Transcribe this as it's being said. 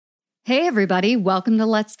Hey, everybody. Welcome to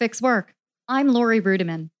Let's Fix Work. I'm Lori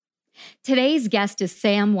Rudiman. Today's guest is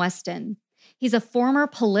Sam Weston. He's a former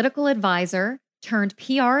political advisor turned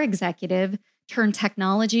PR executive turned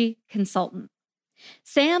technology consultant.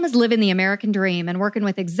 Sam is living the American dream and working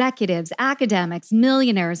with executives, academics,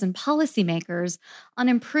 millionaires, and policymakers on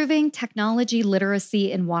improving technology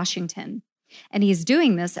literacy in Washington. And he's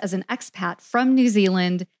doing this as an expat from New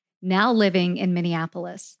Zealand, now living in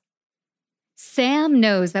Minneapolis. Sam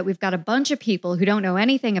knows that we've got a bunch of people who don't know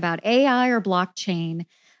anything about AI or blockchain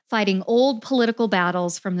fighting old political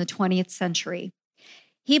battles from the 20th century.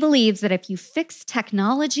 He believes that if you fix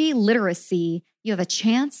technology literacy, you have a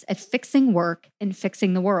chance at fixing work and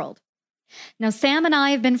fixing the world. Now, Sam and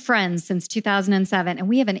I have been friends since 2007, and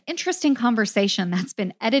we have an interesting conversation that's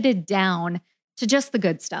been edited down to just the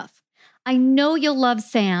good stuff. I know you'll love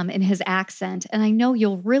Sam and his accent, and I know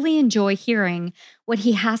you'll really enjoy hearing what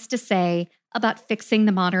he has to say about fixing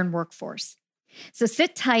the modern workforce. So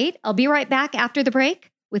sit tight. I'll be right back after the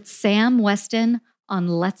break with Sam Weston on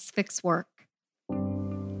Let's Fix Work.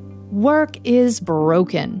 Work is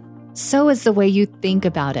broken. So is the way you think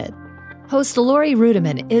about it. Host Lori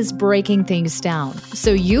Rudiman is breaking things down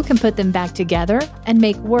so you can put them back together and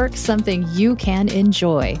make work something you can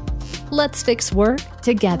enjoy. Let's fix work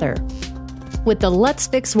together. With the Let's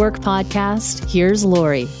Fix Work podcast, here's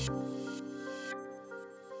Lori.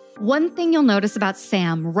 One thing you'll notice about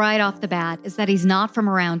Sam right off the bat is that he's not from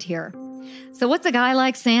around here. So what's a guy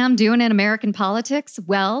like Sam doing in American politics?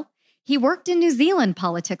 Well, he worked in New Zealand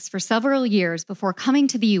politics for several years before coming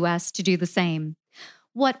to the U.S. to do the same.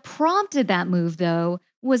 What prompted that move, though,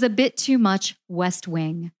 was a bit too much West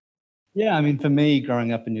Wing. Yeah, I mean, for me,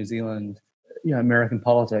 growing up in New Zealand, American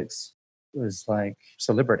politics was like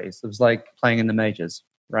celebrities. It was like playing in the majors,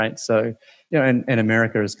 right? So, and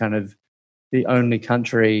America is kind of the only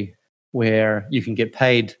country where you can get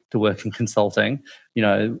paid to work in consulting,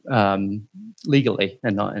 legally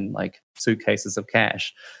and not in like suitcases of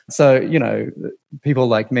cash. So, people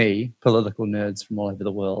like me, political nerds from all over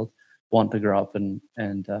the world, want to grow up and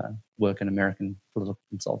work in American political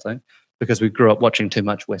consulting because we grew up watching too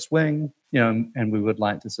much West Wing, and we would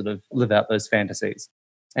like to sort of live out those fantasies.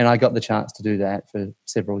 And I got the chance to do that for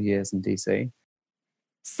several years in DC.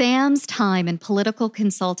 Sam's time in political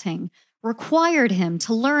consulting required him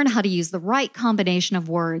to learn how to use the right combination of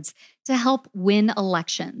words to help win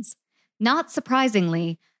elections. Not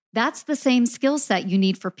surprisingly, that's the same skill set you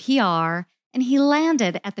need for PR, and he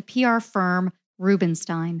landed at the PR firm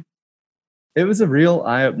Rubenstein. It was a real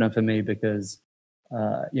eye-opener for me because,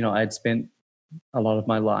 I'd spent a lot of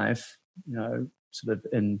my life, sort of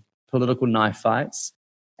in political knife fights,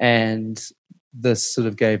 and this sort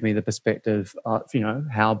of gave me the perspective of,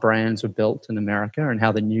 how brands were built in America and how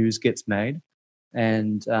the news gets made.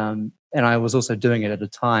 And I was also doing it at a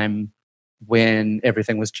time when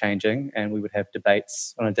everything was changing and we would have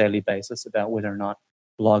debates on a daily basis about whether or not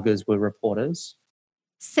bloggers were reporters.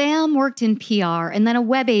 Sam worked in PR and then a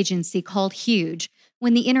web agency called Huge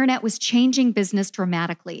when the internet was changing business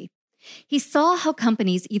dramatically. He saw how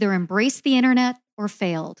companies either embraced the internet or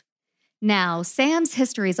failed. Now, Sam's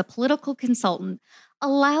history as a political consultant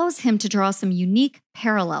allows him to draw some unique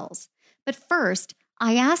parallels. But first,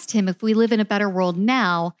 I asked him if we live in a better world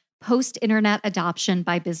now, post-internet adoption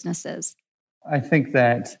by businesses. I think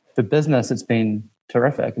that for business, it's been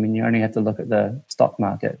terrific. I mean, you only have to look at the stock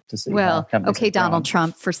market to see how companies okay, Donald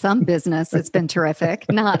Trump, for some business, it's been terrific.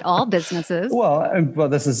 Not all businesses. Well,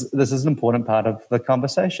 this is an important part of the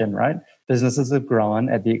conversation, right? Businesses have grown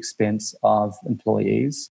at the expense of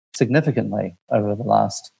employees significantly over the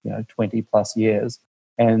last 20 plus years,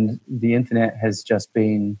 and the internet has just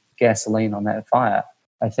been gasoline on that fire.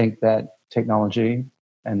 I think that technology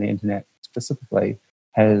and the internet specifically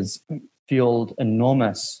has fueled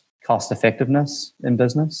enormous cost effectiveness in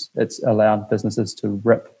business. It's allowed businesses to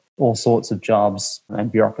rip all sorts of jobs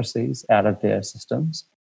and bureaucracies out of their systems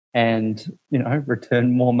and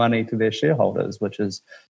return more money to their shareholders, which is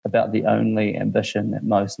about the only ambition that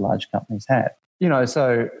most large companies have.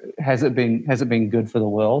 So has it been good for the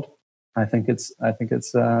world? I think it's a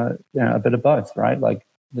bit of both, right? Like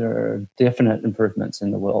there are definite improvements in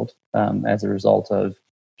the world as a result of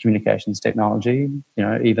communications technology.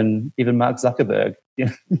 Even Mark Zuckerberg,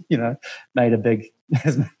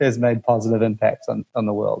 has made positive impacts on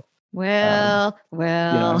the world. Well,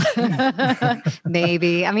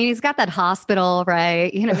 maybe. I mean, he's got that hospital,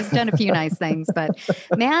 right? He's done a few nice things, but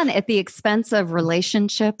man, at the expense of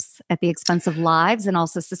relationships, at the expense of lives and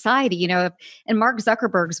also society, in Mark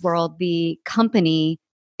Zuckerberg's world, the company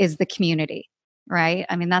is the community. right?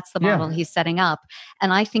 I mean, that's the model Yeah. he's setting up.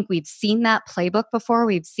 And I think we've seen that playbook before.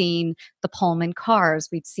 We've seen the Pullman cars.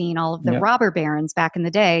 We've seen all of the Yeah. robber barons back in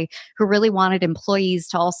the day who really wanted employees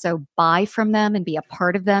to also buy from them and be a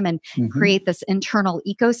part of them and create this internal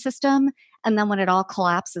ecosystem. And then when it all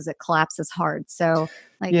collapses, it collapses hard. So,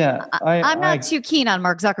 like, Yeah. I'm not too keen on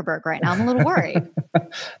Mark Zuckerberg right now. I'm a little worried.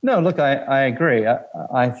 No, look, I agree.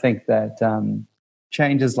 I think that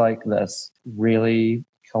changes like this really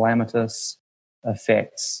calamitous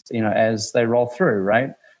effects, as they roll through,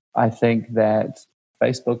 right? I think that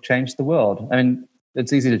Facebook changed the world. I mean,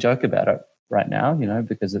 it's easy to joke about it right now,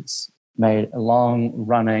 because it's made a long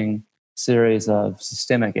running series of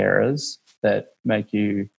systemic errors that make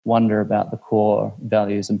you wonder about the core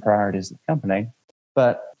values and priorities of the company.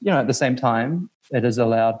 But, at the same time, it has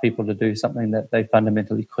allowed people to do something that they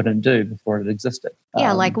fundamentally couldn't do before it existed.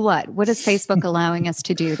 Yeah, like what? What is Facebook allowing us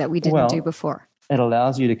to do that we didn't do before? It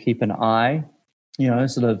allows you to keep an eye,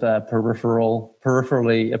 sort of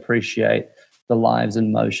peripherally appreciate the lives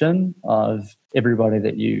in motion of everybody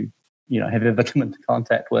that you have ever come into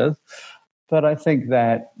contact with. But I think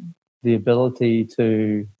that the ability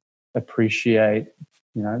to appreciate,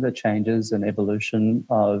 the changes and evolution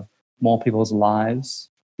of more people's lives,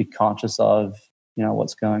 be conscious of,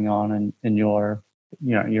 what's going on in your,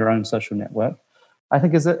 your own social network, I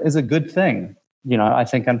think is a good thing. I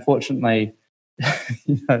think unfortunately,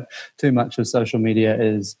 too much of social media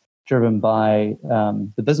is driven by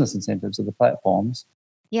the business incentives of the platforms.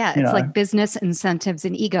 Yeah, it's like business incentives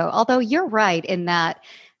and ego. Although you're right in that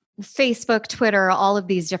Facebook, Twitter, all of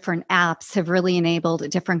these different apps have really enabled a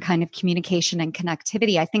different kind of communication and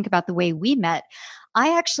connectivity. I think about the way we met.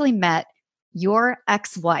 I actually met your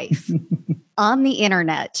ex-wife on the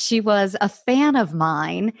internet. She was a fan of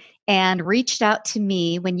mine and reached out to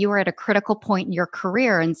me when you were at a critical point in your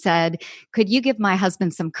career and said, could you give my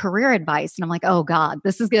husband some career advice? And I'm like, oh God,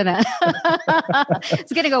 this is gonna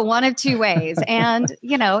it's gonna go one of two ways. And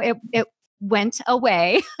it went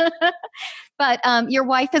away. But your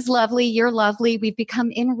wife is lovely. You're lovely. We've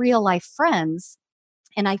become in real life friends.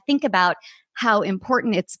 And I think about how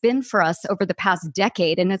important it's been for us over the past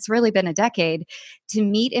decade, and it's really been a decade, to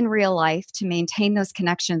meet in real life, to maintain those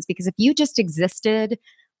connections. Because if you just existed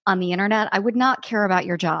on the internet, I would not care about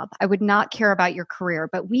your job. I would not care about your career.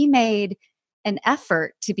 But we made an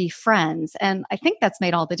effort to be friends. And I think that's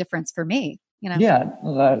made all the difference for me. Yeah,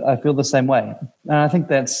 I feel the same way. And I think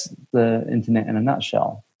that's the internet in a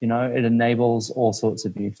nutshell. It enables all sorts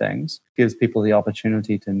of new things, gives people the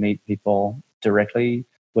opportunity to meet people directly,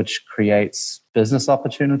 which creates business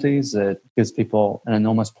opportunities. It gives people an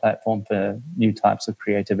enormous platform for new types of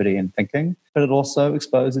creativity and thinking. But it also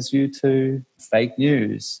exposes you to fake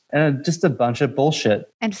news and just a bunch of bullshit.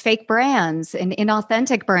 And fake brands and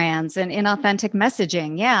inauthentic brands and inauthentic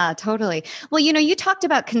messaging. Yeah, totally. Well, you talked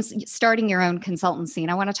about starting your own consultancy,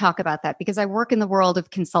 and I want to talk about that because I work in the world of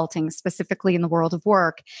consulting, specifically in the world of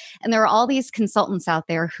work. And there are all these consultants out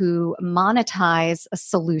there who monetize a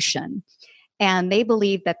solution. And they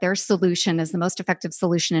believe that their solution is the most effective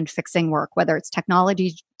solution in fixing work, whether it's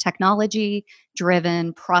technology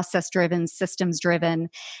driven, process driven, systems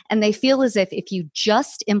driven. And they feel as if you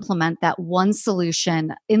just implement that one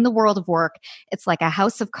solution in the world of work, it's like a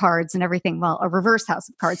house of cards and everything, well, a reverse house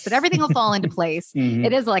of cards, but everything will fall into place. Mm-hmm.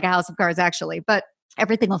 It is like a house of cards, actually. But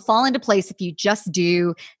everything will fall into place if you just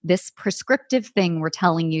do this prescriptive thing we're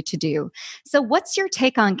telling you to do. So what's your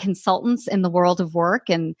take on consultants in the world of work?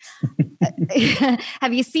 And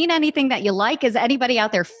have you seen anything that you like? Is anybody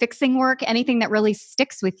out there fixing work? Anything that really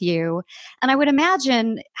sticks with you? And I would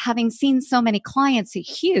imagine, having seen so many clients,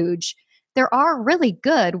 huge, there are really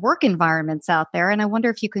good work environments out there. And I wonder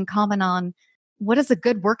if you can comment on, what does a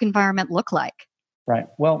good work environment look like? Right.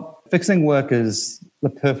 Well, fixing work is the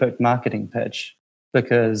perfect marketing pitch,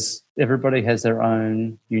 because everybody has their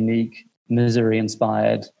own unique,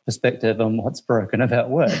 misery-inspired perspective on what's broken about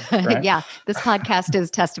work. Right? Yeah, this podcast is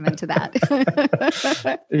testament to that.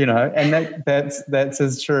 And that's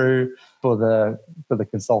as true for the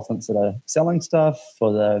consultants that are selling stuff,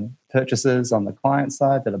 for the purchasers on the client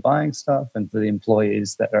side that are buying stuff, and for the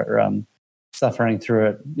employees that are suffering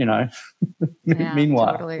through it. Yeah,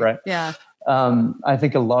 meanwhile, totally. right? Yeah. I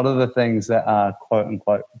think a lot of the things that are quote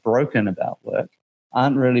unquote broken about work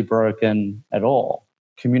aren't really broken at all.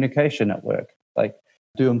 Communication at work. Like,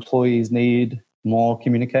 do employees need more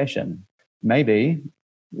communication? Maybe.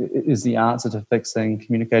 Is the answer to fixing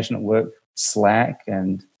communication at work Slack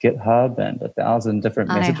and GitHub and 1,000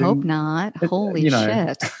 different messaging? I hope not. Holy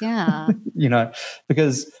shit. Yeah.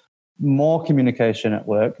 Because more communication at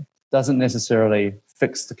work doesn't necessarily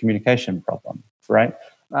fix the communication problem, right?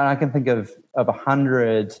 And I can think of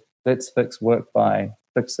 100 let's fix work by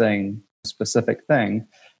fixing a specific thing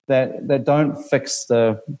that don't fix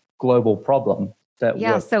the global problem that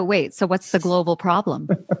Yeah. work. So wait, so what's the global problem?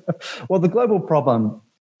 Well, the global problem,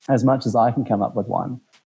 as much as I can come up with one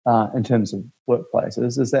in terms of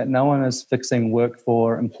workplaces, is that no one is fixing work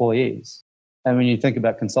for employees. And when you think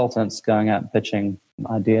about consultants going out and pitching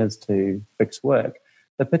ideas to fix work,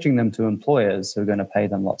 they're pitching them to employers who are going to pay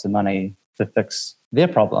them lots of money to fix their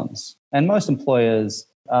problems. And most employers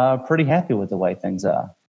are pretty happy with the way things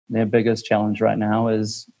are. Their biggest challenge right now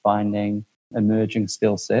is finding emerging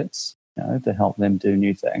skill sets, to help them do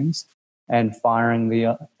new things, and firing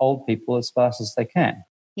the old people as fast as they can.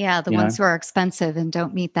 Yeah, the ones who are expensive and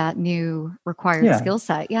don't meet that new required skill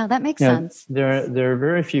set. Yeah, that makes sense. There are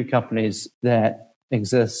very few companies that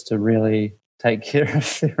exist to really take care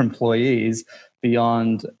of their employees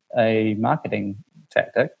beyond a marketing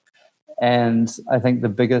tactic. And I think the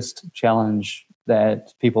biggest challenge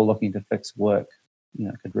that people looking to fix work,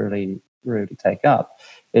 could really take up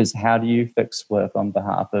is, how do you fix work on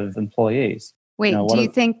behalf of employees? Wait, do you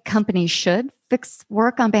think companies should fix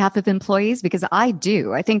work on behalf of employees? Because I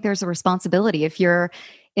do. I think there's a responsibility. If you're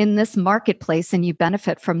in this marketplace and you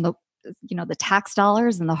benefit from the tax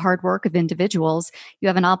dollars and the hard work of individuals, you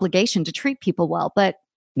have an obligation to treat people well. But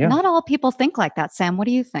not all people think like that. Sam, what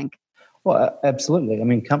do you think? Well, absolutely. I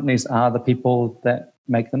mean, companies are the people that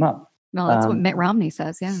make them up. Well, that's what Mitt Romney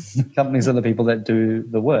says, yeah. Companies are the people that do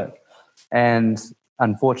the work. And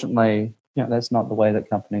unfortunately, that's not the way that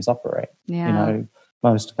companies operate. Yeah.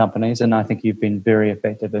 Most companies, and I think you've been very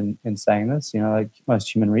effective in saying this, like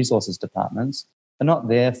most human resources departments are not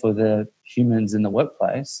there for the humans in the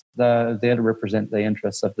workplace. They're there to represent the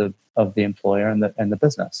interests of the employer and the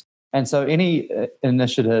business. And so any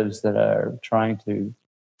initiatives that are trying to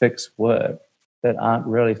fix work that aren't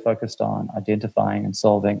really focused on identifying and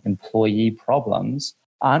solving employee problems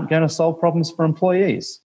aren't going to solve problems for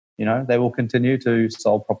employees. They will continue to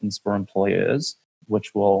solve problems for employers,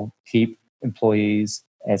 which will keep employees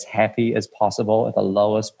as happy as possible at the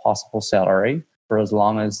lowest possible salary for as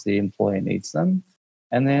long as the employer needs them,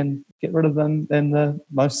 and then get rid of them in the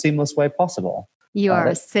most seamless way possible. You are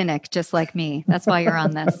a cynic just like me. That's why you're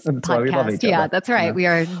on this that's podcast. Why we love each Yeah, other. that's right. We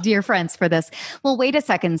are dear friends for this. Well, wait a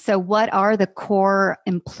second. So what are the core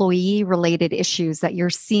employee related issues that you're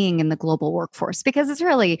seeing in the global workforce? Because it's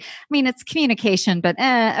really, it's communication, but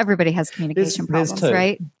everybody has communication problems,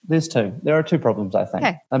 right? There's two. There are two problems, I think.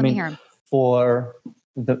 Okay, let me hear 'em. For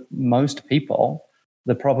most people,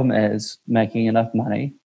 the problem is making enough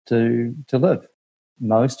money to live.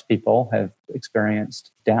 Most people have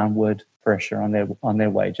experienced downward pressure on their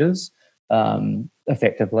wages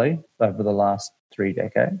effectively over the last 3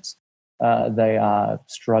 decades. They are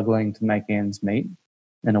struggling to make ends meet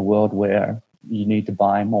in a world where you need to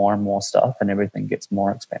buy more and more stuff and everything gets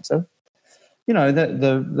more expensive.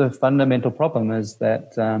 The fundamental problem is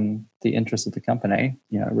that the interests of the company,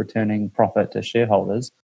 returning profit to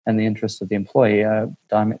shareholders, and the interests of the employee are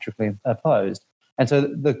diametrically opposed. And so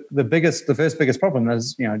the first biggest problem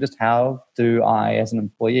is, just how do I, as an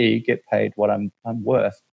employee, get paid what I'm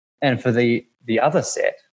worth? And for the other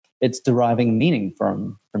set, it's deriving meaning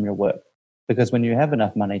from your work. Because when you have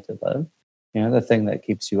enough money to live, the thing that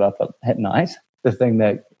keeps you up at night, the thing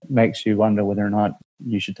that makes you wonder whether or not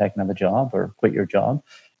you should take another job or quit your job,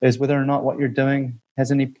 is whether or not what you're doing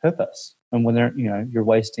has any purpose and whether you're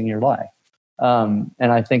wasting your life. And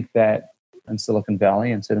I think that in Silicon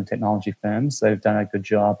Valley and certain technology firms, they've done a good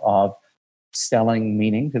job of selling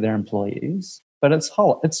meaning to their employees, but it's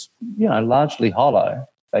hollow. It's largely hollow.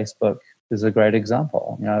 Facebook is a great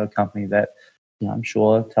example. A company that I'm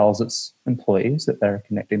sure tells its employees that they're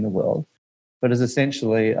connecting the world, but is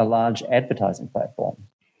essentially a large advertising platform.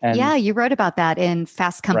 And yeah, you wrote about that in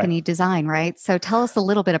Fast Company Design, right? So tell us a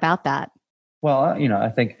little bit about that. Well, I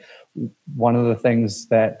think one of the things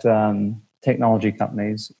that technology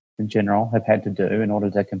companies in general have had to do in order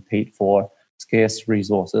to compete for scarce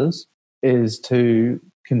resources is to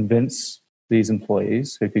convince these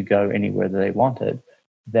employees who could go anywhere that they wanted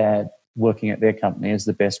that working at their company is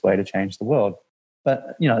the best way to change the world.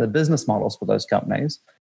 But, the business models for those companies,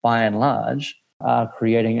 by and large, are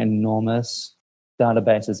creating enormous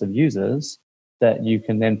databases of users that you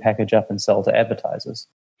can then package up and sell to advertisers.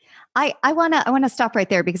 I want to stop right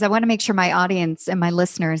there because I want to make sure my audience and my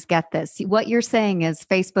listeners get this. What you're saying is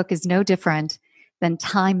Facebook is no different than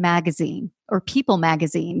Time Magazine or People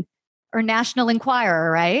Magazine or National Enquirer,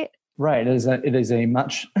 right? Right. It is a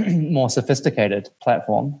much more sophisticated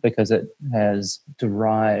platform because it has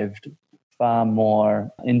derived far more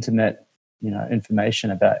intimate,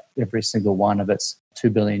 information about every single one of its 2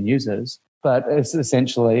 billion users but it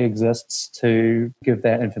essentially exists to give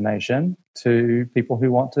that information to people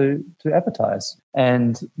who want to advertise.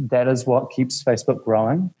 And that is what keeps Facebook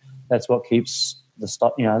growing. That's what keeps the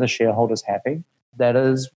stock, the shareholders happy. That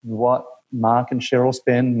is what Mark and Cheryl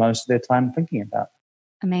spend most of their time thinking about.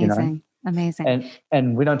 Amazing. Amazing.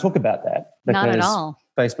 And we don't talk about that because not at all.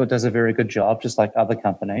 Facebook does a very good job, just like other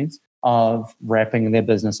companies, of wrapping their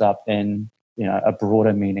business up in a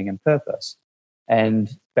broader meaning and purpose.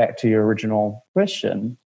 And back to your original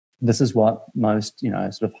question, this is what most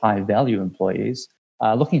sort of high value employees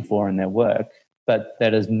are looking for in their work, but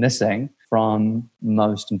that is missing from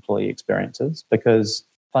most employee experiences because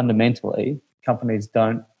fundamentally companies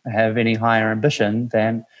don't have any higher ambition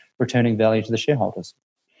than returning value to the shareholders.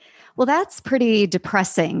 Well, that's pretty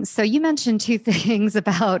depressing. So you mentioned two things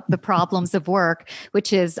about the problems of work,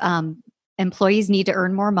 which is employees need to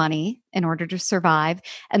earn more money in order to survive.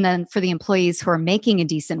 And then for the employees who are making a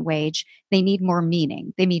decent wage, they need more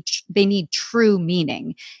meaning. They need true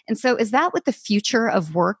meaning. And so is that what the future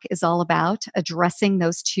of work is all about, addressing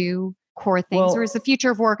those two core things? Or is the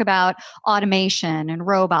future of work about automation and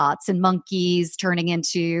robots and monkeys turning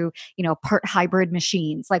into, part hybrid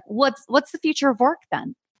machines? Like what's the future of work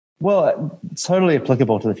then? Well, it's totally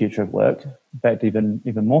applicable to the future of work. In fact, even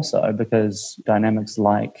more so, because dynamics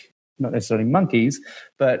like not necessarily monkeys,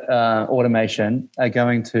 but automation are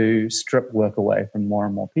going to strip work away from more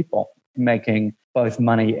and more people, making both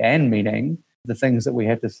money and meaning the things that we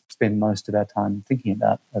have to spend most of our time thinking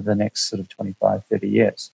about over the next sort of 25, 30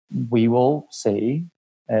 years. We will see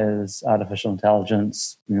as artificial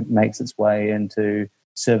intelligence makes its way into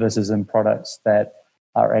services and products that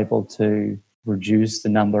are able to reduce the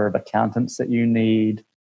number of accountants that you need,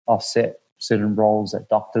 offset certain roles that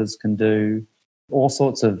doctors can do, all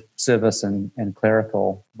sorts of service and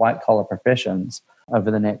clerical white-collar professions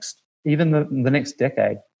over the next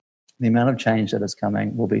decade. The amount of change that is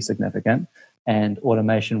coming will be significant, and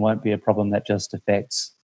automation won't be a problem that just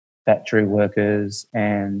affects factory workers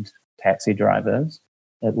and taxi drivers.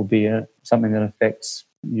 It will be something that affects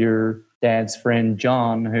your dad's friend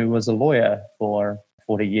John, who was a lawyer for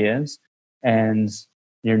 40 years, and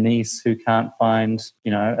your niece who can't find,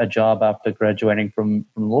 a job after graduating from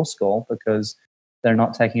law school because they're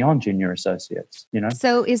not taking on junior associates,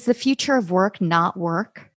 So is the future of work not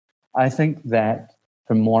work? I think that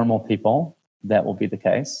for more and more people, that will be the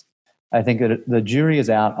case. I think that the jury is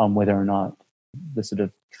out on whether or not the sort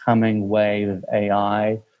of coming wave of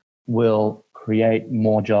AI will create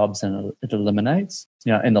more jobs than it eliminates,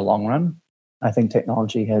 in the long run. I think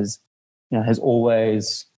technology has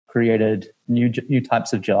always created new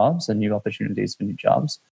types of jobs and new opportunities for new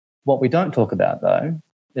jobs. What we don't talk about, though,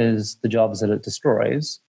 is the jobs that it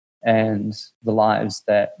destroys and the lives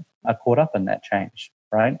that are caught up in that change,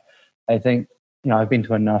 right? I think, I've been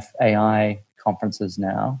to enough AI conferences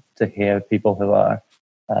now to hear people who are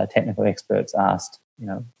technical experts asked,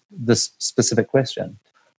 this specific question,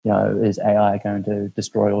 is AI going to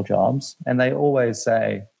destroy all jobs? And they always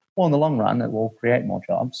say, well, in the long run, it will create more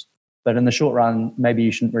jobs. But in the short run, maybe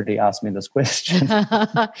you shouldn't really ask me this question.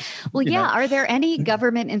 Well, yeah. Are there any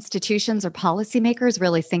government institutions or policymakers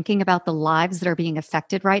really thinking about the lives that are being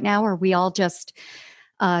affected right now? Or are we all just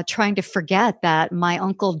trying to forget that my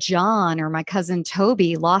Uncle John or my cousin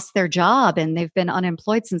Toby lost their job and they've been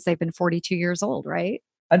unemployed since they've been 42 years old, right?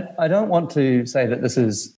 I don't want to say that this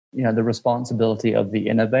is, the responsibility of the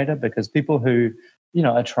innovator, because people who,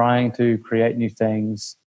 are trying to create new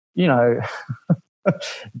things,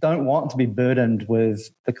 don't want to be burdened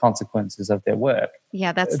with the consequences of their work.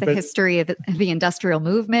 Yeah, that's the history of the industrial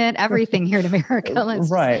movement, everything here in America. Let's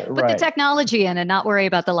put the technology in and not worry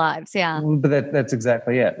about the lives. Yeah. But that's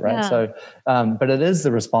exactly it, right? Yeah. So, but it is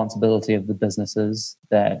the responsibility of the businesses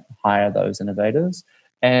that hire those innovators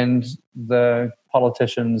and the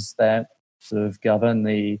politicians that sort of govern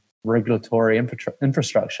the regulatory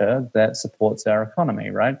infrastructure that supports our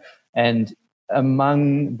economy, right? And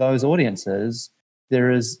among those audiences, there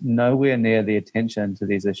is nowhere near the attention to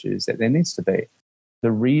these issues that there needs to be.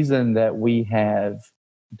 The reason that we have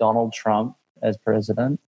Donald Trump as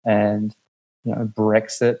president and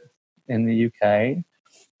Brexit in the UK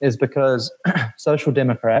is because social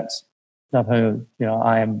democrats, of whom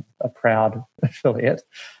I am a proud affiliate,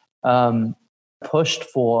 pushed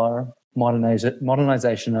for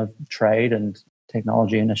modernization of trade and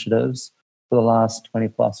technology initiatives for the last 20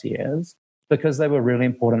 plus years, because they were really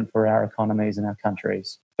important for our economies and our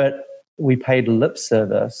countries. But we paid lip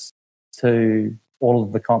service to all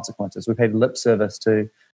of the consequences. We paid lip service to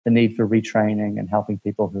the need for retraining and helping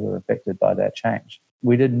people who were affected by that change.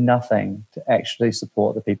 We did nothing to actually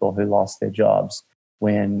support the people who lost their jobs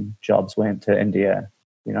when jobs went to India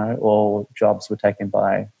or jobs were taken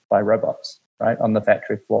by robots, right, on the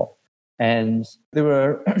factory floor. And there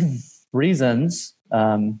were reasons,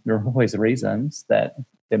 there were always reasons that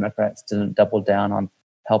Democrats didn't double down on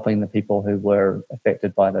helping the people who were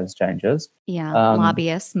affected by those changes. Yeah,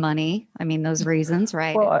 lobbyists, money. I mean, those reasons,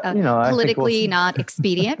 right? Well, I think politically not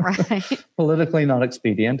expedient, right? Politically not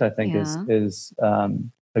expedient, I think, is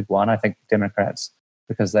big one. I think Democrats,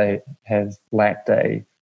 because they have lacked a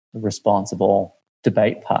responsible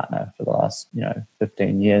debate partner for the last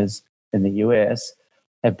 15 years in the US,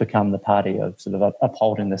 have become the party of sort of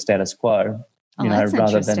upholding the status quo. Oh, that's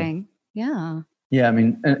interesting. Yeah. Yeah, I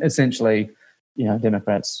mean, essentially,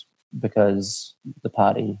 Democrats, because the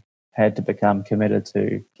party had to become committed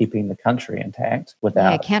to keeping the country intact without...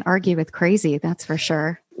 Yeah, I can't argue with crazy, that's for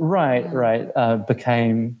sure. Right.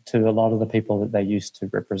 Became, to a lot of the people that they used to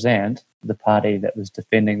represent, the party that was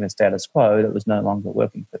defending the status quo that was no longer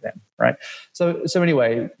working for them, right? So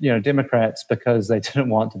anyway, Democrats, because they didn't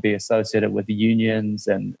want to be associated with the unions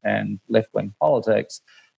and left-wing politics,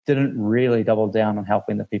 didn't really double down on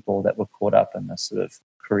helping the people that were caught up in this sort of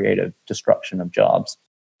creative destruction of jobs.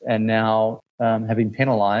 And now, having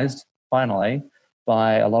penalized, finally,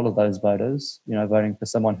 by a lot of those voters, voting for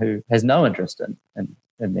someone who has no interest in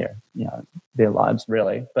their lives,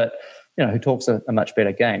 really, but, who talks a much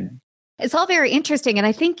better game. It's all very interesting. And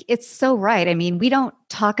I think it's so right. I mean, we don't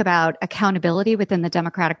talk about accountability within the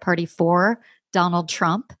Democratic Party for Donald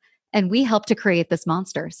Trump, and we helped to create this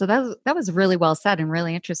monster. So that was really well said and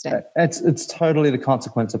really interesting. It's totally the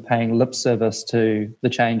consequence of paying lip service to the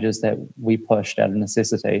changes that we pushed out of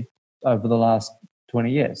necessity over the last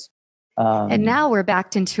 20 years. And now we're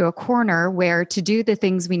backed into a corner where to do the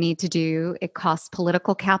things we need to do, it costs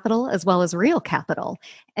political capital as well as real capital.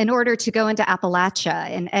 In order to go into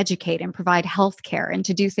Appalachia and educate and provide health care and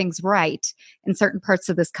to do things right in certain parts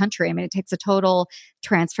of this country, I mean, it takes a total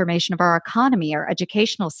transformation of our economy, our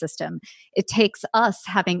educational system. It takes us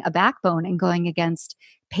having a backbone and going against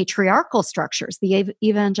patriarchal structures, the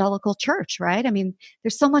evangelical church, right? I mean,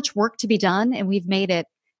 there's so much work to be done, and we've made it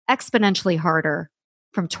exponentially harder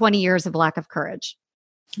from 20 years of lack of courage.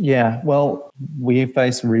 Yeah, well, we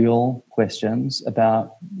face real questions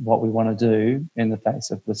about what we want to do in the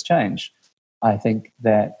face of this change. I think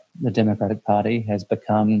that the Democratic Party has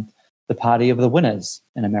become the party of the winners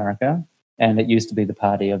in America, and it used to be the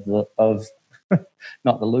party of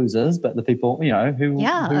not the losers, but the people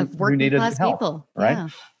who needed help, people, right? Yeah.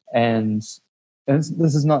 And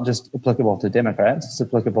this is not just applicable to Democrats; it's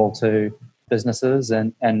applicable to businesses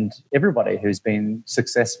and everybody who's been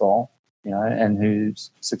successful, and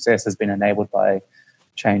whose success has been enabled by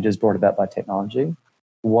changes brought about by technology.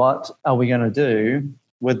 What are we going to do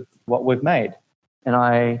with what we've made? And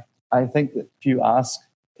I think that if you ask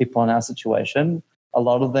people in our situation, a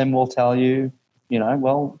lot of them will tell you,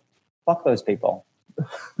 well, fuck those people.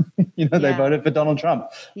 They voted for Donald Trump.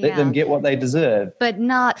 Let them get what they deserve. But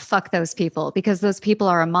not fuck those people, because those people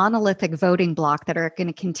are a monolithic voting bloc that are going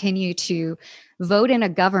to continue to vote in a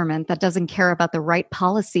government that doesn't care about the right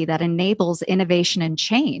policy that enables innovation and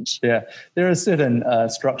change. Yeah, there are certain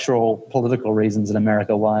structural political reasons in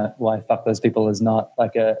America why fuck those people is not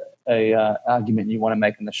like a argument you want to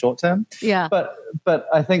make in the short term. Yeah. But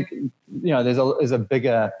I think there's a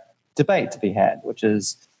bigger debate to be had, which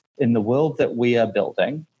is, in the world that we are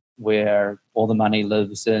building, where all the money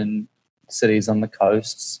lives in cities on the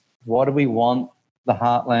coasts, what do we want the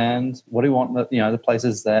heartland? What do we want the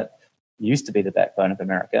places that used to be the backbone of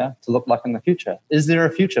America to look like in the future? Is there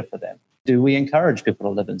a future for them? Do we encourage people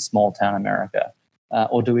to live in small town America?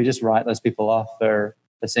 Or do we just write those people off for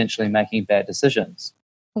essentially making bad decisions?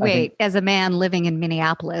 Wait, as a man living in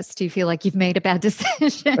Minneapolis, do you feel like you've made a bad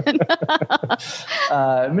decision?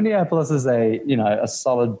 Minneapolis is a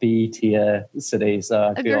solid B tier city,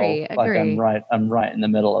 so I feel like I'm right in the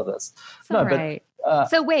middle of this.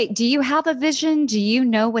 So wait, do you have a vision? Do you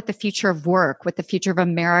know what the future of work, what the future of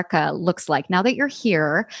America looks like now that you're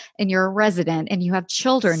here and you're a resident and you have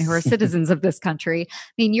children who are citizens of this country?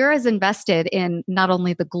 I mean, you're as invested in not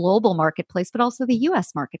only the global marketplace, but also the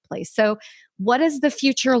US marketplace. So what does the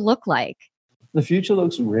future look like? The future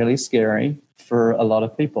looks really scary for a lot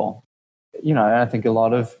of people. I think a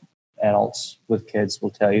lot of adults with kids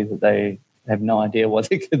will tell you that they have no idea what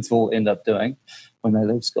their kids will end up doing when they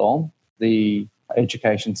leave school. The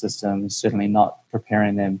education system is certainly not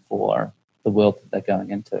preparing them for the world that they're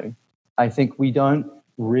going into. I think we don't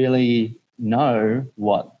really know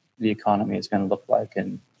what the economy is going to look like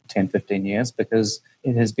in 10, 15 years because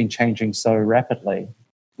it has been changing so rapidly.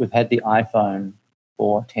 We've had the iPhone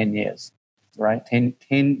for 10 years, right?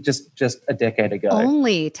 10 just a decade ago.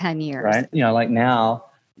 Only 10 years. Right? Like now,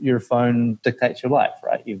 your phone dictates your life,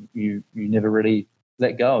 right? You never really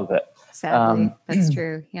let go of it. Sadly, that's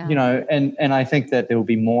true. Yeah. And I think that there will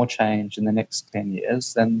be more change in the next 10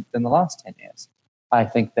 years than the last 10 years. I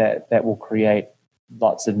think that will create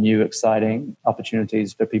lots of new, exciting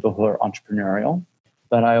opportunities for people who are entrepreneurial.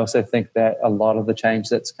 But I also think that a lot of the change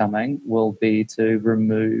that's coming will be to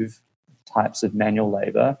remove types of manual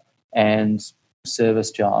labor and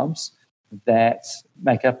service jobs that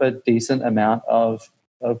make up a decent amount of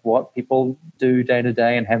what people do day to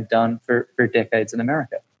day and have done for decades in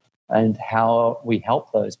America. And how we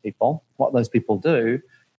help those people, what those people do,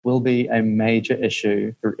 will be a major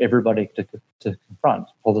issue for everybody to confront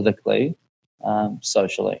politically,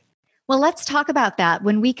 socially. Well, let's talk about that.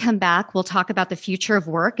 When we come back, we'll talk about the future of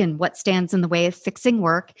work and what stands in the way of fixing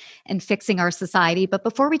work and fixing our society. But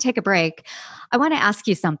before we take a break, I want to ask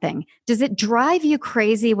you something. Does it drive you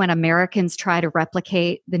crazy when Americans try to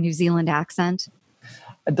replicate the New Zealand accent?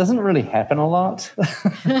 It doesn't really happen a lot.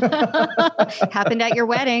 Happened at your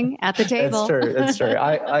wedding, at the table. That's true.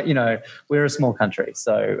 I we're a small country,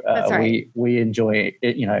 so right. we enjoy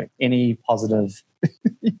it, any positive,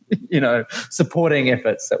 supporting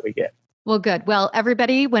efforts that we get. Well, good. Well,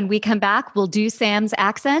 everybody, when we come back, we'll do Sam's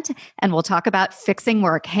accent and we'll talk about fixing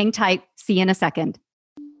work. Hang tight. See you in a second.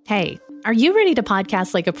 Hey, are you ready to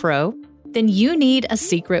podcast like a pro? Then you need a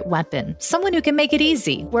secret weapon, someone who can make it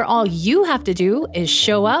easy, where all you have to do is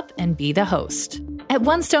show up and be the host. At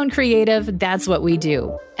One Stone Creative, that's what we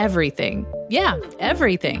do. Everything. Yeah,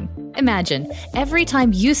 everything. Imagine, every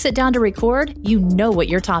time you sit down to record, you know what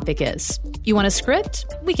your topic is. You want a script?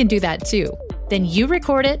 We can do that too. Then you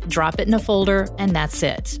record it, drop it in a folder, and that's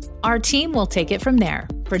it. Our team will take it from there.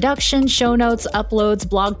 Production, show notes, uploads,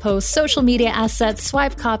 blog posts, social media assets,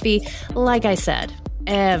 swipe copy, like I said.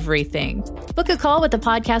 Everything. Book a call with a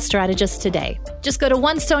podcast strategist today. Just go to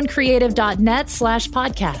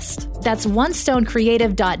onestonecreative.net/podcast. That's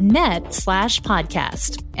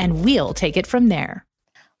onestonecreative.net/podcast. And we'll take it from there.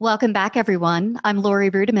 Welcome back, everyone. I'm Lori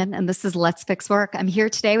Rudiman, and this is Let's Fix Work. I'm here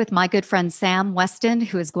today with my good friend, Sam Weston,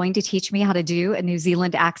 who is going to teach me how to do a New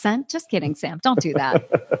Zealand accent. Just kidding, Sam. Don't do that.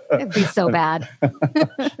 It'd be so bad.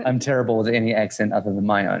 I'm terrible with any accent other than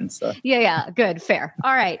my own. So Yeah. Good. Fair.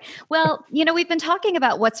 All right. Well, we've been talking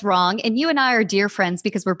about what's wrong, and you and I are dear friends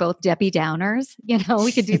because we're both Debbie Downers.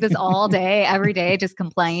 We could do this all day, every day, just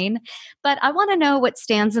complain. But I want to know what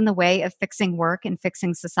stands in the way of fixing work and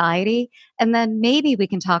fixing society. And then maybe we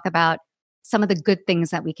can talk about some of the good things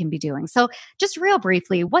that we can be doing. So just real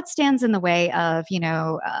briefly, what stands in the way of,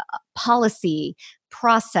 policy,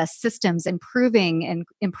 process, systems, improving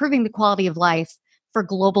the quality of life for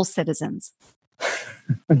global citizens?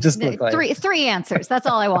 Just quickly. Three answers. That's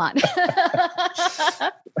all I want.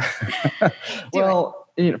 Well,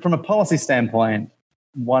 from a policy standpoint,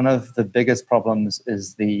 one of the biggest problems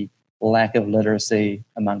is the lack of literacy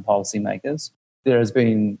among policymakers. There has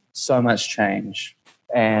been so much change,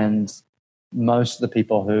 and most of the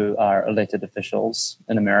people who are elected officials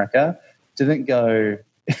in America didn't go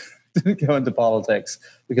into politics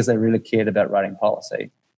because they really cared about writing policy.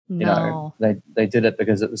 No. They did it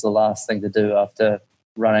because it was the last thing to do after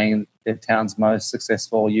running their town's most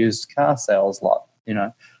successful used car sales lot.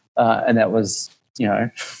 And that was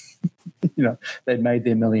they'd made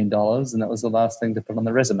their $1 million, and that was the last thing to put on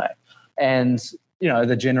the resume. And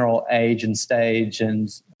the general age and stage and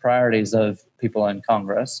priorities of people in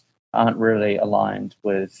Congress aren't really aligned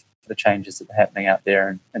with the changes that are happening out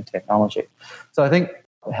there in technology. So I think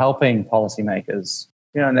helping policymakers,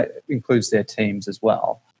 and that includes their teams as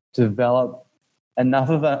well, develop enough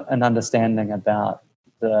of an understanding about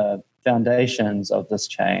the foundations of this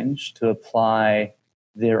change to apply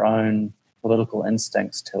their own political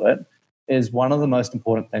instincts to it is one of the most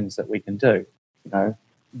important things that we can do.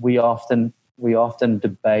 We often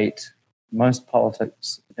debate, most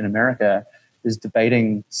politics in America is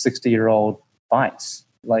debating 60-year-old fights.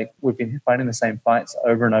 Like, we've been fighting the same fights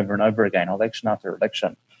over and over and over again, election after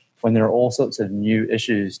election, when there are all sorts of new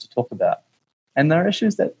issues to talk about. And there are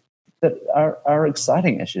issues that are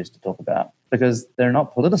exciting issues to talk about because they're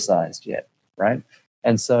not politicized yet, right?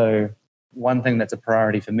 And so one thing that's a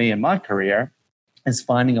priority for me in my career is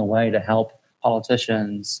finding a way to help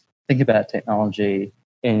politicians think about technology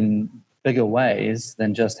in bigger ways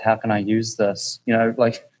than just how can I use this,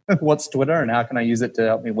 what's Twitter and how can I use it to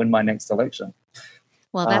help me win my next election?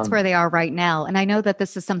 Well, that's where they are right now. And I know that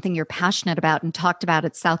this is something you're passionate about and talked about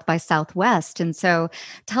at South by Southwest. And so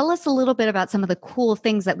tell us a little bit about some of the cool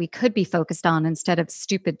things that we could be focused on instead of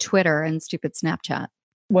stupid Twitter and stupid Snapchat.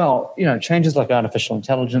 Well, changes like artificial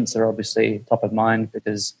intelligence are obviously top of mind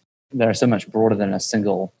because they're so much broader than a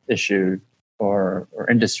single issue or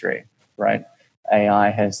industry, right? AI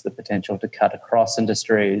has the potential to cut across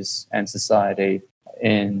industries and society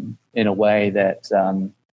in a way that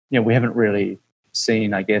we haven't really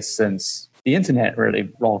seen, I guess, since the internet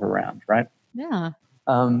really rolled around, right? Yeah.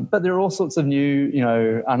 But there are all sorts of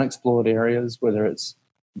new, unexplored areas, whether it's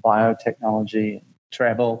biotechnology,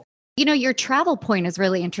 travel. Your travel point is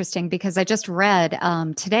really interesting because I just read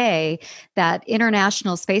today that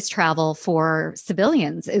international space travel for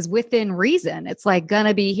civilians is within reason. It's like going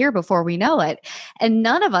to be here before we know it. And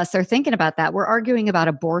none of us are thinking about that. We're arguing about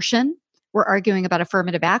abortion. We're arguing about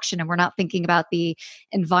affirmative action, and we're not thinking about the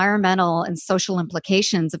environmental and social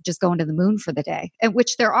implications of just going to the moon for the day, and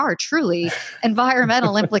which there are truly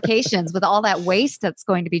environmental implications with all that waste that's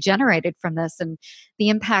going to be generated from this and the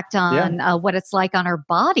impact on what it's like on our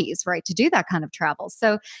bodies, right, to do that kind of travel.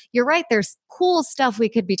 So you're right, there's cool stuff we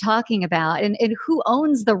could be talking about, and who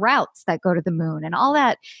owns the routes that go to the moon and all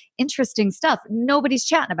that interesting stuff. Nobody's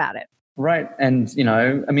chatting about it. Right. And,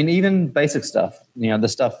 even basic stuff, the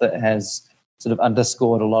stuff that has sort of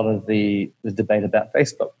underscored a lot of the debate about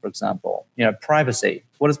Facebook, for example, privacy.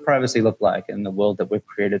 What does privacy look like in the world that we've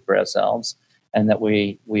created for ourselves and that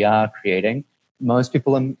we are creating? Most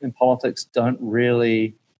people in politics don't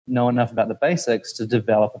really know enough about the basics to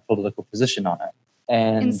develop a political position on it.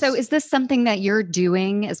 And so is this something that you're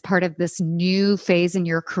doing as part of this new phase in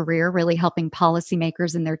your career, really helping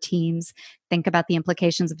policymakers and their teams think about the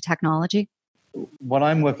implications of technology? What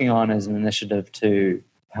I'm working on is an initiative to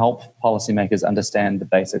help policymakers understand the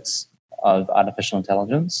basics of artificial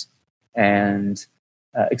intelligence and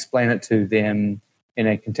explain it to them in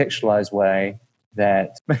a contextualized way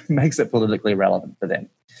that makes it politically relevant for them.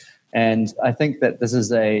 And I think that this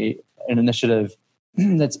is an initiative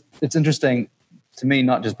it's interesting to me,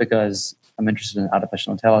 not just because I'm interested in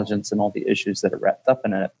artificial intelligence and all the issues that are wrapped up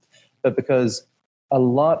in it, but because a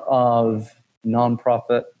lot of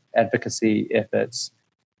nonprofit advocacy efforts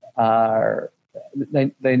they're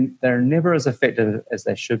never as effective as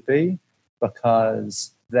they should be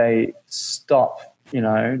because they stop, they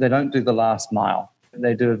don't do the last mile.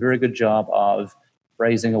 They do a very good job of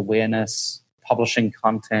raising awareness, publishing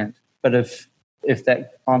content, but if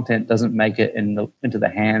that content doesn't make it into the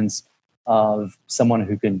hands of someone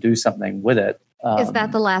who can do something with it. Is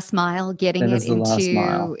that the last mile, getting it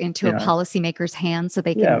into a policymaker's hands so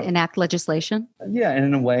they can enact legislation? Yeah, and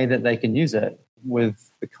in a way that they can use it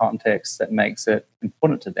with the context that makes it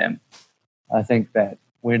important to them. I think that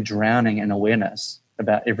we're drowning in awareness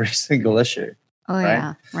about every single issue. Oh, right?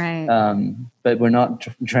 Yeah, right. But we're not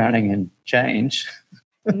drowning in change.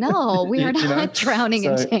 No, we are not drowning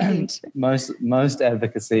in change. Most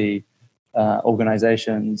advocacy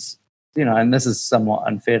organizations, and this is somewhat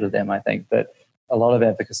unfair to them, I think, but a lot of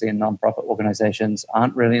advocacy and nonprofit organizations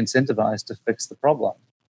aren't really incentivized to fix the problem.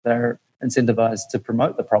 They're incentivized to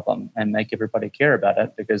promote the problem and make everybody care about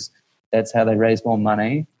it because that's how they raise more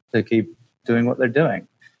money to keep doing what they're doing.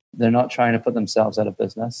 They're not trying to put themselves out of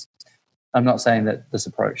business. I'm not saying that this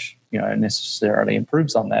approach, necessarily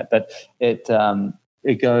improves on that, but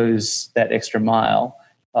it goes that extra mile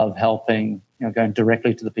of helping, going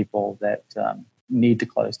directly to the people that need to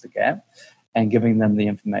close the gap and giving them the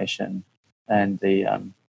information and the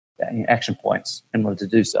action points in order to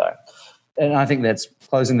do so. And I think that's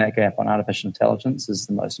closing that gap on artificial intelligence is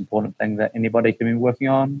the most important thing that anybody can be working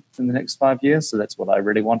on in the next 5 years. So that's what I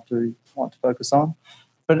really want to focus on.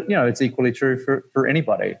 But, it's equally true for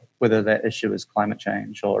anybody, whether that issue is climate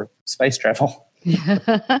change or space travel.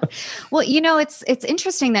 Well, it's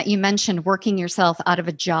interesting that you mentioned working yourself out of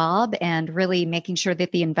a job and really making sure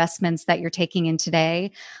that the investments that you're taking in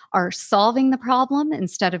today are solving the problem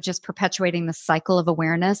instead of just perpetuating the cycle of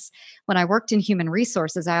awareness. When I worked in human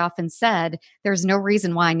resources, I often said, there's no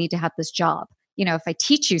reason why I need to have this job. If I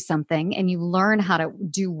teach you something and you learn how to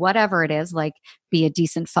do whatever it is, like be a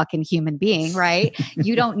decent fucking human being, right?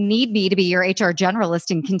 You don't need me to be your HR generalist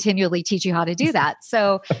and continually teach you how to do that.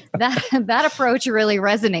 So that approach really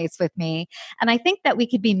resonates with me. And I think that we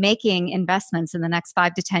could be making investments in the next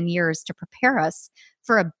 5 to 10 years to prepare us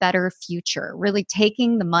for a better future, really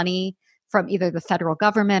taking the money from either the federal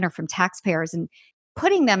government or from taxpayers and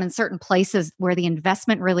putting them in certain places where the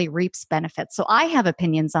investment really reaps benefits. So I have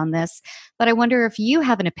opinions on this, but I wonder if you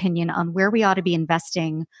have an opinion on where we ought to be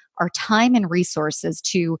investing our time and resources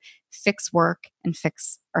to fix work and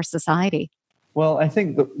fix our society. Well, I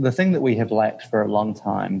think the thing that we have lacked for a long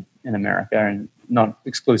time in America, and not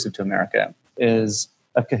exclusive to America, is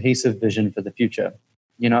a cohesive vision for the future.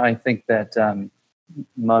 I think that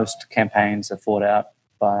most campaigns are fought out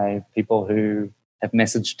by people who have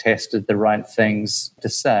message tested the right things to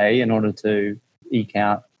say in order to eke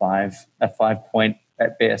out a 5-point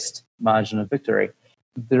at best margin of victory.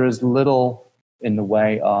 There is little in the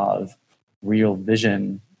way of real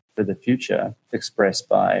vision for the future expressed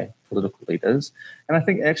by political leaders. And I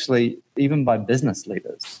think actually even by business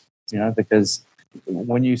leaders, because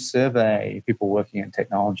when you survey people working in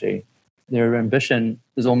technology, their ambition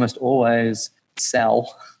is almost always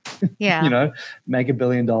sell, make $1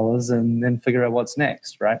 billion and then figure out what's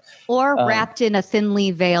next, right? Or wrapped in a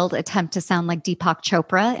thinly veiled attempt to sound like Deepak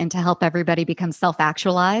Chopra and to help everybody become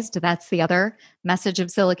self-actualized. That's the other message of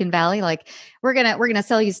Silicon Valley. Like, we're gonna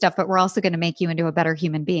sell you stuff, but we're also gonna make you into a better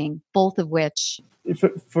human being. Both of which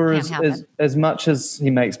for can happen. as much as he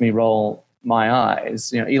makes me roll my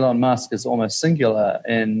eyes, Elon Musk is almost singular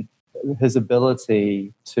in his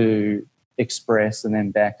ability to express and then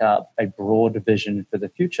back up a broad vision for the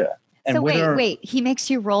future. And so wait, he makes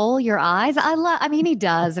you roll your eyes? He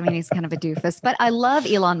does. He's kind of a doofus, but I love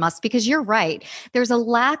Elon Musk because you're right. There's a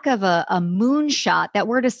lack of a moonshot. That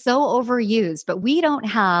word is so overused, but we don't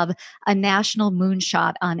have a national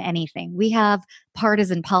moonshot on anything. We have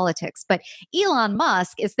partisan politics, but Elon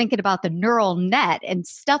Musk is thinking about the neural net and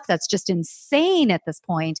stuff that's just insane at this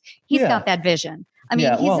point. He's got that vision.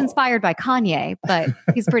 He's inspired by Kanye, but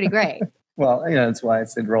he's pretty great. Well, that's why I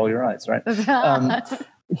said roll your eyes, right? There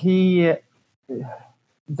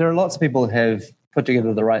are lots of people who have put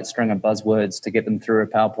together the right string of buzzwords to get them through a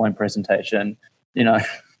PowerPoint presentation,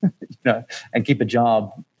 and keep a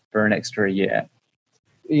job for an extra year.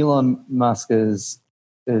 Elon Musk is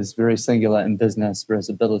very singular in business for his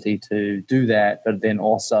ability to do that, but then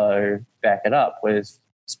also back it up with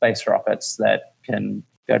space rockets that can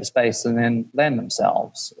go to space and then land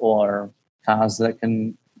themselves, or cars that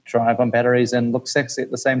can drive on batteries and look sexy at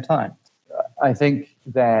the same time. I think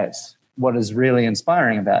that what is really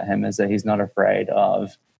inspiring about him is that he's not afraid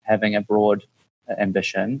of having a broad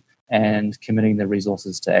ambition and committing the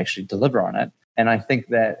resources to actually deliver on it. And I think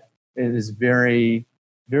that it is very,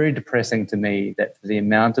 very depressing to me that for the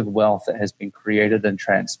amount of wealth that has been created and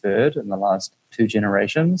transferred in the last 2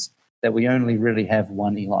 generations, that we only really have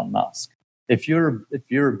one Elon Musk. If you're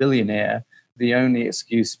a billionaire, the only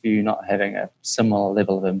excuse for you not having a similar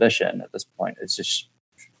level of ambition at this point is just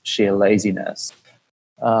sheer laziness.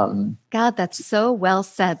 God, that's so well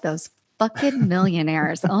said. Those fucking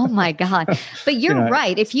millionaires. Oh my God. But you're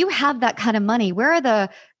right. If you have that kind of money, where are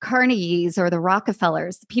the Carnegies or the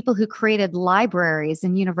Rockefellers, the people who created libraries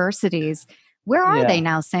and universities? Where are they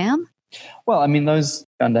now, Sam? Well, those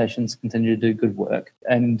foundations continue to do good work.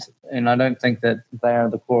 And I don't think that they are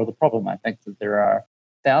the core of the problem. I think that there are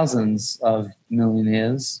thousands of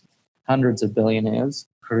millionaires, hundreds of billionaires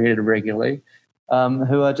created regularly,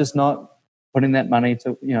 who are just not putting that money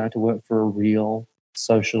to work for a real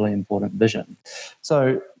socially important vision.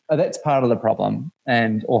 So that's part of the problem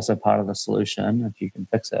and also part of the solution if you can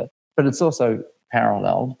fix it. But it's also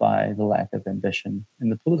paralleled by the lack of ambition in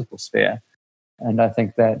the political sphere. And I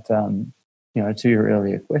think that, to your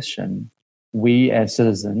earlier question, we as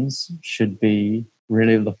citizens should be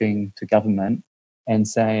really looking to government and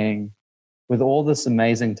saying, with all this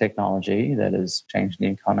amazing technology that is changing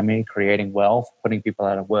the economy, creating wealth, putting people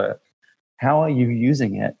out of work, how are you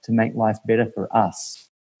using it to make life better for us,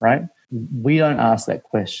 right? We don't ask that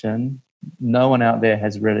question. No one out there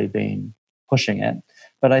has really been pushing it.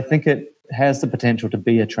 But I think it has the potential to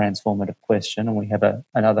be a transformative question. And we have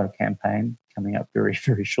another campaign coming up very,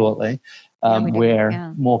 very shortly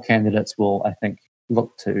where more candidates will, I think,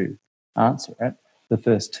 look to answer it. The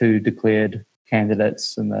first 2 declared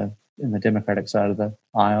candidates in the Democratic side of the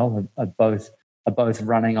aisle are both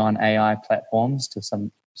running on AI platforms to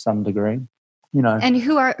some degree. And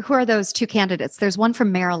who are those 2 candidates? There's one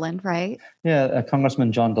from Maryland, right? Yeah,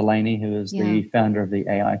 Congressman John Delaney, who is the founder of the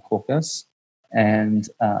AI caucus, and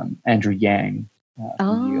Andrew Yang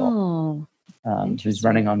from New York, who's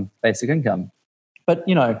running on basic income. But,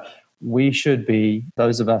 we should be,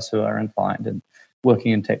 those of us who are inclined and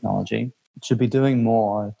working in technology, should be doing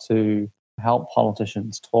more to help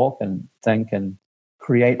politicians talk and think and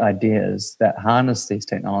create ideas that harness these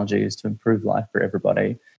technologies to improve life for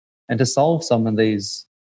everybody and to solve some of these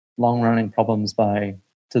long-running problems to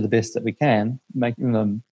the best that we can, making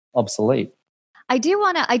them obsolete. I do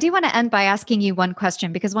want to end by asking you one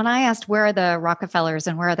question, because when I asked where are the Rockefellers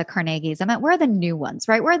and where are the Carnegies, I meant where are the new ones,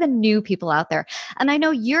 right? Where are the new people out there? And I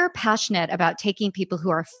know you're passionate about taking people who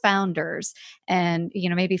are founders and,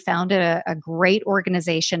 maybe founded a great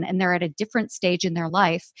organization and they're at a different stage in their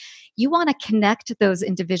life. You want to connect those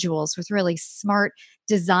individuals with really smart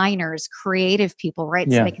designers, creative people,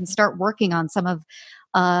 right? So they can start working on some of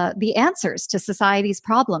the answers to society's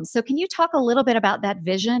problems. So can you talk a little bit about that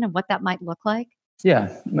vision and what that might look like?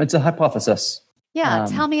 Yeah, it's a hypothesis. Yeah,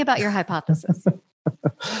 tell me about your hypothesis.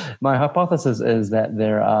 My hypothesis is that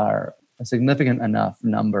there are a significant enough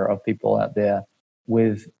number of people out there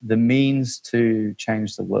with the means to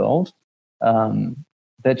change the world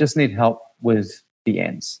that just need help with the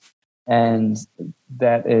ends. And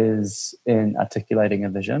that is in articulating a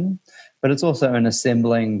vision, but it's also in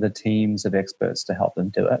assembling the teams of experts to help them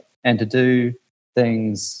do it and to do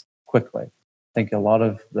things quickly. I think a lot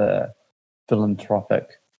of the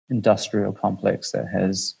philanthropic industrial complex that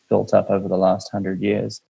has built up over the last 100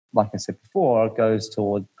 years, like I said before, goes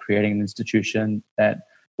toward creating an institution that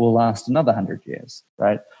will last another 100 years,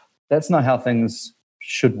 right? That's not how things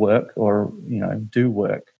should work or, do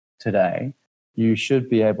work today. You should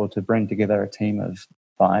be able to bring together a team of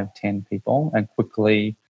 5, 10 people and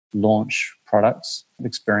quickly launch products,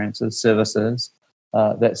 experiences, services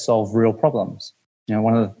that solve real problems.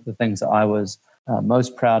 One of the things that I was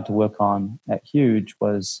most proud to work on at Huge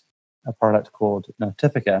was a product called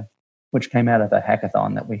Notifica, which came out of a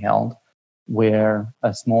hackathon that we held, where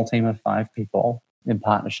a small team of 5 people in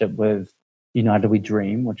partnership with United We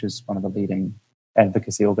Dream, which is one of the leading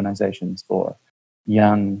advocacy organizations for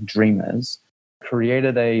young dreamers,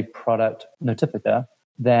 created a product, Notifica,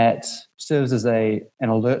 that serves as an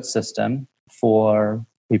alert system for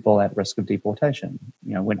people at risk of deportation.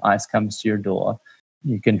 When ICE comes to your door,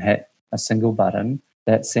 you can hit a single button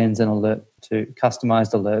that sends an alert to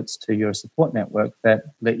customized alerts to your support network that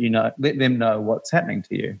let them know what's happening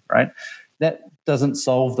to you, right? That doesn't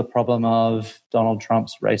solve the problem of Donald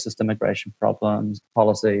Trump's racist immigration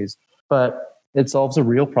policies, but it solves a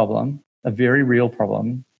real problem, a very real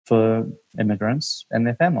problem for immigrants and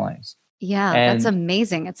their families. Yeah, that's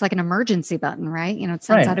amazing. It's like an emergency button, right? It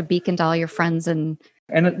sends out a beacon to all your friends. And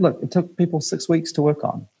it took people 6 weeks to work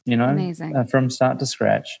on, amazing. From start to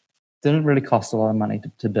scratch. Didn't really cost a lot of money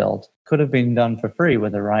to build. Could have been done for free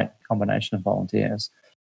with the right combination of volunteers.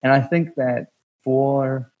 And I think that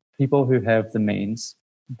for people who have the means,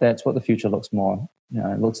 that's what the future looks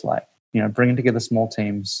like. Bringing together small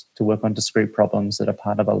teams to work on discrete problems that are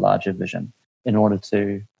part of a larger vision in order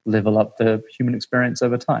to level up the human experience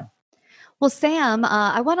over time. Well, Sam,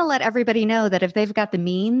 I want to let everybody know that if they've got the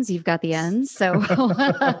means, you've got the ends. So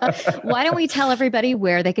why don't we tell everybody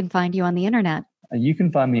where they can find you on the internet? You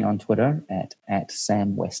can find me on Twitter at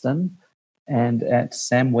Sam Weston and at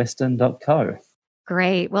samweston.co.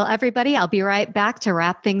 Great. Well, everybody, I'll be right back to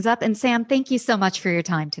wrap things up. And Sam, thank you so much for your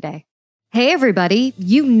time today. Hey, everybody.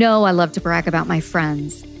 I love to brag about my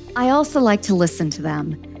friends. I also like to listen to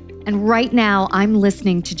them. And right now, I'm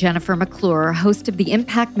listening to Jennifer McClure, host of the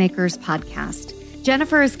Impact Makers podcast.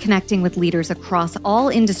 Jennifer is connecting with leaders across all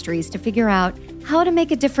industries to figure out how to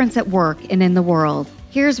make a difference at work and in the world.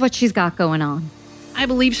 Here's what she's got going on. I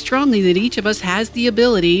believe strongly that each of us has the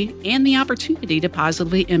ability and the opportunity to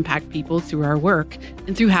positively impact people through our work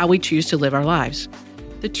and through how we choose to live our lives.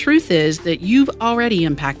 The truth is that you've already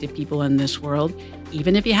impacted people in this world,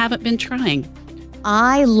 even if you haven't been trying.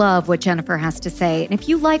 I love what Jennifer has to say. And if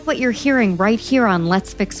you like what you're hearing right here on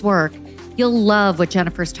Let's Fix Work, you'll love what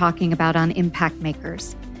Jennifer's talking about on Impact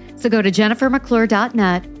Makers. So go to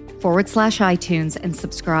jennifermcclure.net/iTunes and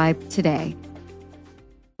subscribe today.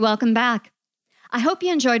 Welcome back. I hope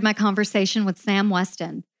you enjoyed my conversation with Sam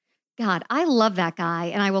Weston. God, I love that guy.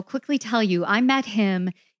 And I will quickly tell you, I met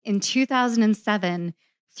him in 2007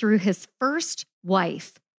 through his first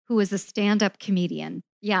wife, who was a stand-up comedian.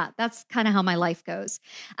 Yeah, that's kind of how my life goes.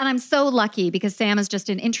 And I'm so lucky because Sam is just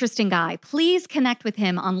an interesting guy. Please connect with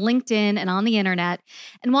him on LinkedIn and on the internet.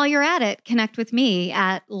 And while you're at it, connect with me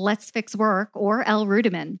at Let's Fix Work or L.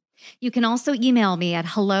 Rudiman. You can also email me at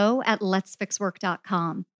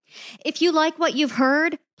hello@letsfixwork.com. If you like what you've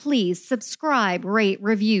heard, please subscribe, rate,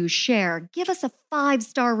 review, share. Give us a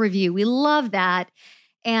 5-star review. We love that.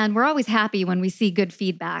 And we're always happy when we see good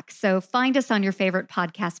feedback. So find us on your favorite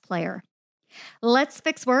podcast player. Let's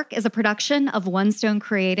Fix Work is a production of One Stone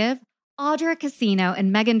Creative. Audra Casino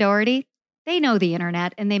and Megan Doherty, they know the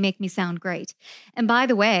internet and they make me sound great. And by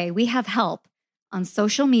the way, we have help on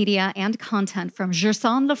social media and content from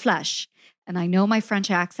Gerson Laflèche. And I know my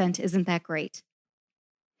French accent isn't that great.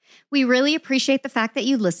 We really appreciate the fact that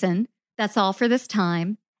you listen. That's all for this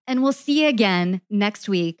time. And we'll see you again next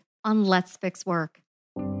week on Let's Fix Work.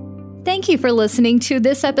 Thank you for listening to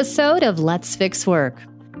this episode of Let's Fix Work.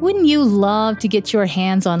 Wouldn't you love to get your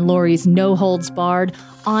hands on Lori's no-holds-barred,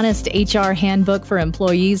 honest HR handbook for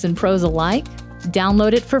employees and pros alike?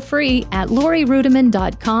 Download it for free at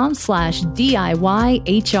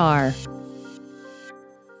lorirudiman.com/DIYHR.